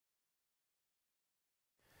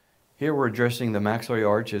Here we're addressing the maxillary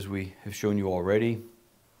arch as we have shown you already.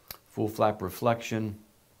 Full flap reflection,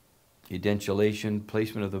 edentulation,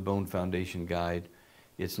 placement of the bone foundation guide.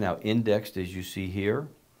 It's now indexed as you see here,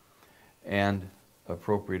 and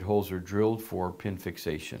appropriate holes are drilled for pin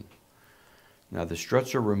fixation. Now the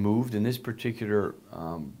struts are removed in this particular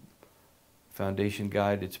foundation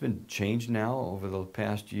guide. It's been changed now over the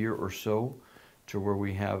past year or so to where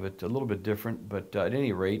we have it a little bit different, but at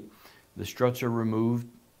any rate, the struts are removed,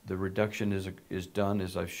 the reduction is done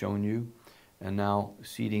as I've shown you, and now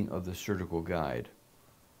seating of the surgical guide.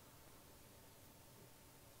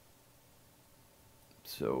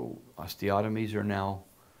 So osteotomies are now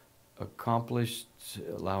accomplished,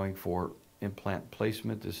 allowing for implant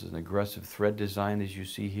placement. This is an aggressive thread design as you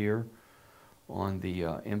see here on the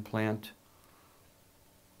implant,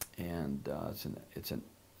 and it's a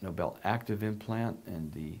Nobel active implant,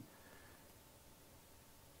 and the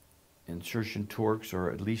insertion torques are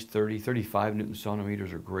at least 35 Newton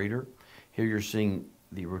centimeters or greater. Here you're seeing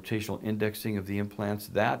the rotational indexing of the implants.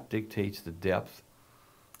 That dictates the depth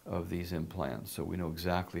of these implants, so we know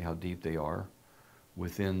exactly how deep they are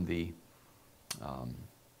within the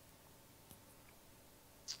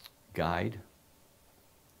guide.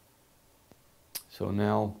 So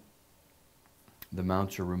now the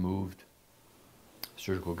mounts are removed,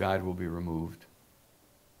 surgical guide will be removed,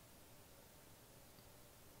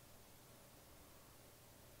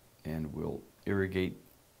 and we'll irrigate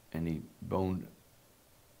any bone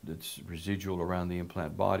that's residual around the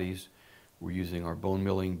implant bodies. We're using our bone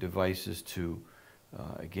milling devices to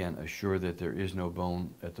again assure that there is no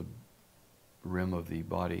bone at the rim of the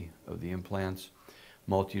body of the implants.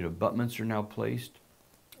 Multi-unit abutments are now placed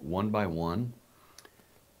one by one,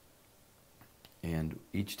 and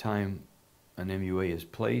each time an MUA is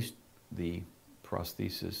placed, the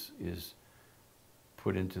prosthesis is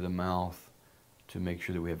put into the mouth to make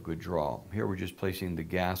sure that we have good draw. Here we're just placing the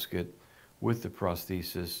gasket with the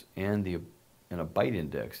prosthesis and a bite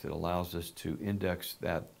index that allows us to index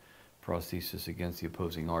that prosthesis against the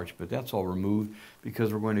opposing arch, but that's all removed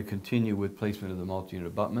because we're going to continue with placement of the multi-unit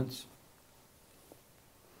abutments.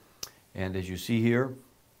 And as you see here,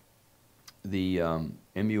 the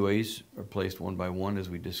MUAs are placed one by one as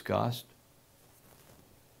we discussed.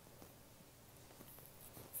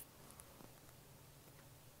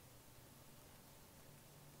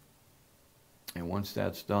 And once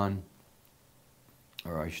that's done,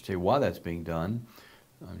 or I should say while that's being done,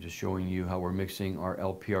 I'm just showing you how we're mixing our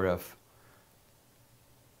l-prf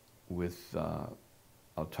with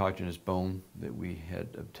autogenous bone that we had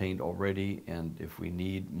obtained already, and if we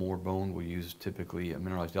need more bone, we'll use typically a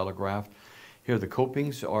mineralized allograft. Here the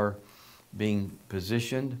copings are being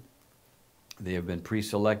positioned. They have been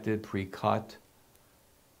pre-selected, pre-cut,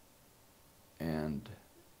 and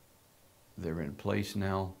they're in place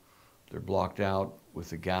now. They're blocked out with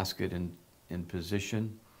the gasket in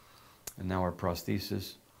position, and now our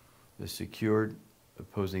prosthesis is secured,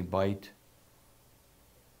 opposing bite,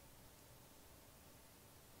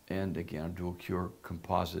 and again, a dual cure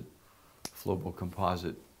composite, flowable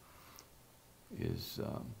composite is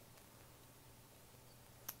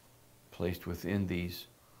placed within these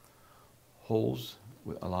holes,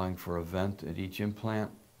 allowing for a vent at each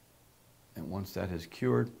implant. And once that is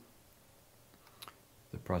cured,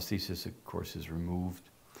 the prosthesis, of course, is removed.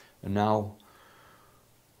 And now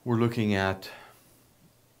we're looking at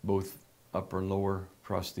both upper and lower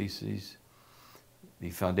prostheses. The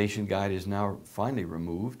foundation guide is now finally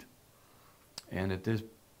removed, and at this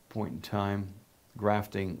point in time,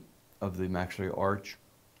 grafting of the maxillary arch.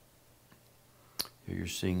 Here you're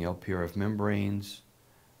seeing l-prf membranes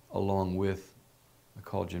along with a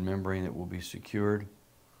collagen membrane that will be secured.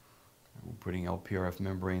 We're putting l-prf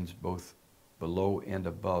membranes both below and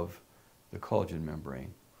above the collagen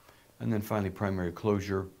membrane. And then finally, primary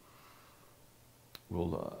closure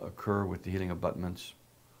will occur with the healing abutments.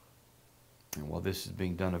 And while this is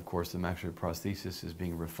being done, of course, the maxillary prosthesis is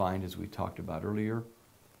being refined, as we talked about earlier.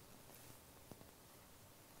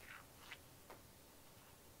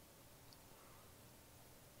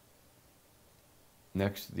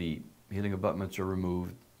 Next, the healing abutments are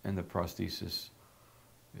removed and the prosthesis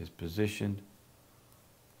is positioned.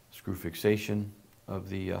 Screw fixation of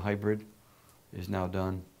the hybrid is now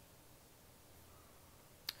done,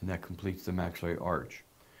 and that completes the maxillary arch.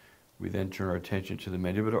 We then turn our attention to the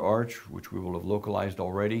mandibular arch, which we will have localized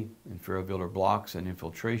already, inferoalveolar blocks and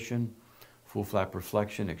infiltration, full flap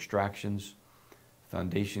reflection, extractions,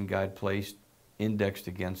 foundation guide placed, indexed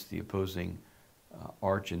against the opposing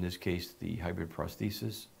arch, in this case the hybrid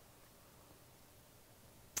prosthesis.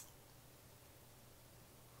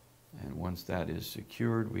 And once that is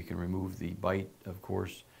secured, we can remove the bite, of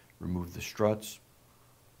course, removed the struts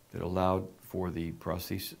that allowed for the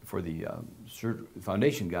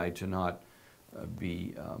foundation guide to not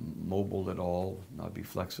be mobile at all, not be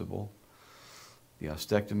flexible. The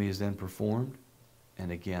ostectomy is then performed,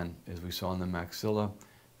 and again, as we saw in the maxilla,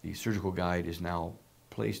 the surgical guide is now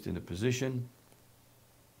placed into position,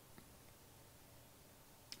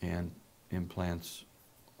 and implants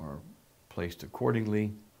are placed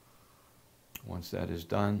accordingly. Once that is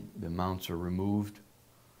done, the mounts are removed,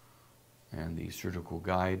 and the surgical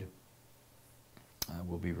guide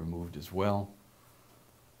will be removed as well.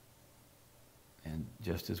 And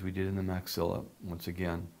just as we did in the maxilla, once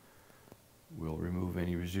again, we'll remove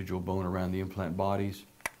any residual bone around the implant bodies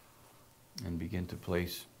and begin to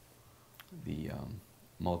place the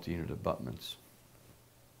multi-unit abutments,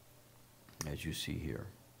 as you see here.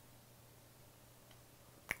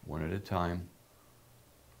 One at a time.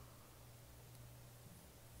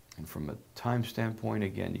 And from a time standpoint,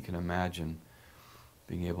 again, you can imagine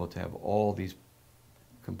being able to have all these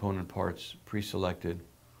component parts pre-selected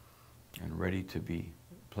and ready to be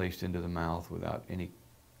placed into the mouth without any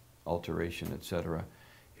alteration, etc.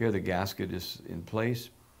 Here the gasket is in place,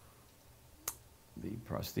 the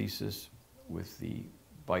prosthesis with the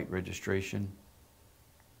bite registration,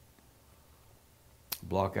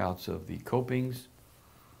 blockouts of the copings,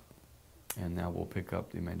 and now we'll pick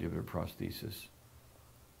up the mandibular prosthesis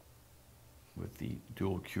with the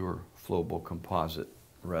dual cure flowable composite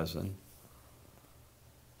resin.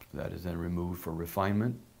 That is then removed for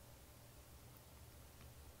refinement.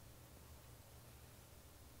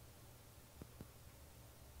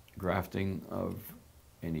 Grafting of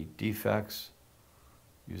any defects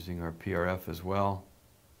using our l-prf as well.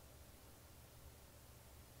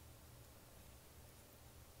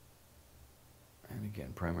 And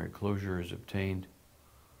again, primary closure is obtained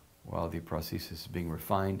while the prosthesis is being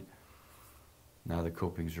refined. Now the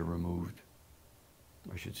copings are removed.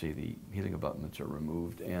 I should say the healing abutments are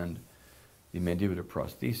removed, and the mandibular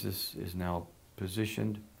prosthesis is now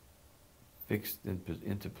positioned, fixed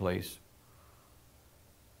into place.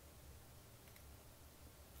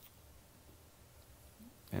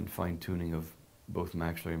 And fine-tuning of both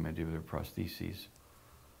maxillary and mandibular prostheses.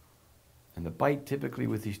 And the bite typically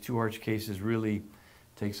with these two arch cases really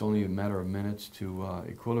takes only a matter of minutes to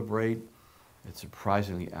equilibrate. It's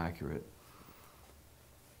surprisingly accurate.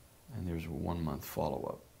 And there's a 1-month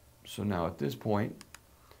follow-up. So now at this point,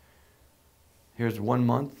 here's 1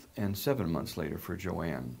 month and 7 months later for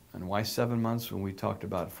Joanne. And why 7 months when we talked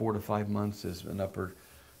about 4 to 5 months as an upper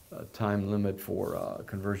time limit for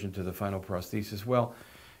conversion to the final prosthesis? Well,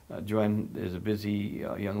 Joanne is a busy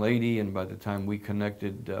young lady, and by the time we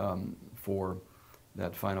connected for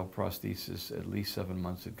that final prosthesis, at least 7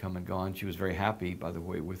 months had come and gone. She was very happy, by the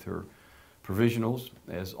way, with her provisionals,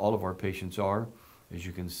 as all of our patients are. As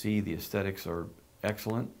you can see, the aesthetics are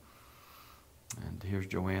excellent. And here's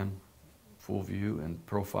Joanne, full view and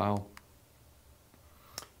profile.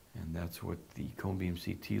 And that's what the cone beam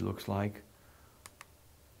CT looks like.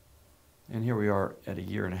 And here we are at 1.5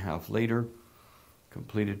 years later.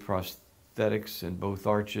 Completed prosthetics in both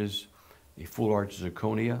arches, a full arch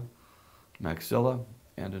zirconia, maxilla,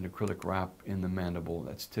 and an acrylic wrap in the mandible.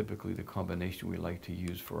 That's typically the combination we like to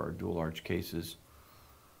use for our dual arch cases.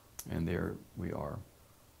 And there we are,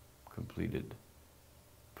 completed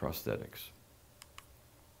prosthetics.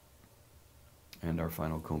 And our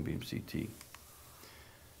final cone beam CT.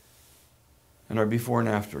 And our before and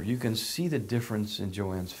after. You can see the difference in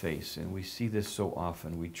Joanne's face, and we see this so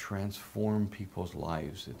often. We transform people's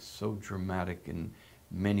lives. It's so dramatic in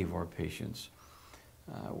many of our patients,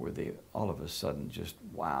 where they all of a sudden just,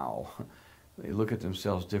 wow, they look at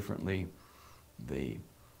themselves differently, they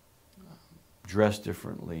dress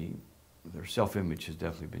differently, their self-image has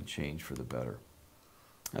definitely been changed for the better.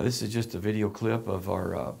 Now this is just a video clip of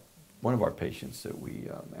our one of our patients that we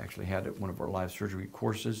actually had at one of our live surgery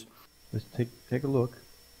courses. Let's take a look.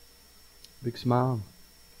 Big smile.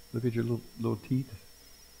 Look at your little teeth.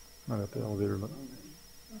 Right up the elevator. Look.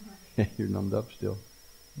 You're numbed up still.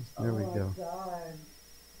 There we go. God.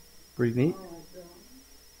 Pretty neat.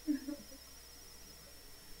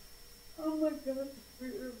 Oh my God.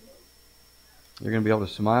 You're going to be able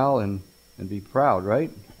to smile and be proud,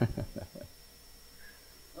 right?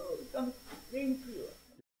 Oh, thank you.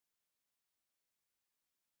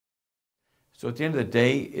 So at the end of the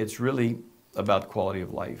day, it's really about quality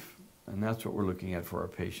of life. And that's what we're looking at for our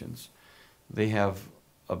patients. They have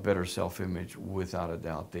a better self-image without a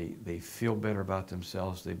doubt. They feel better about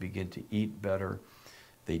themselves. They begin to eat better.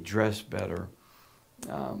 They dress better.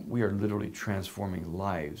 We are literally transforming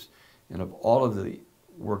lives. And of all of the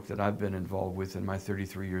work that I've been involved with in my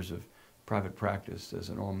 33 years of private practice as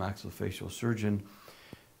an oral maxillofacial surgeon.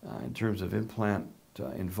 In terms of implant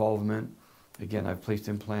involvement, again, I've placed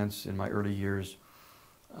implants in my early years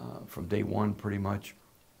from day one pretty much.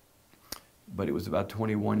 But it was about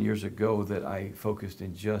 21 years ago that I focused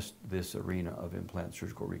in just this arena of implant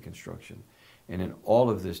surgical reconstruction. And in all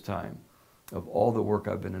of this time, of all the work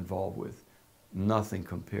I've been involved with, nothing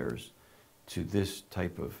compares to this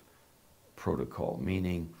type of protocol,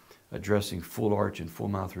 meaning addressing full arch and full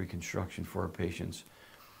mouth reconstruction for our patients.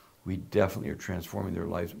 We definitely are transforming their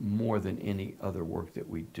lives more than any other work that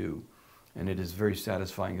we do. And it is very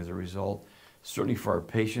satisfying as a result, certainly for our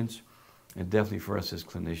patients and definitely for us as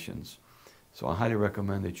clinicians. So I highly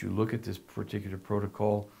recommend that you look at this particular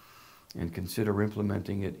protocol and consider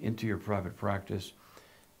implementing it into your private practice.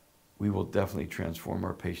 We will definitely transform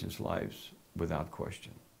our patients' lives without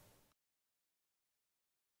question.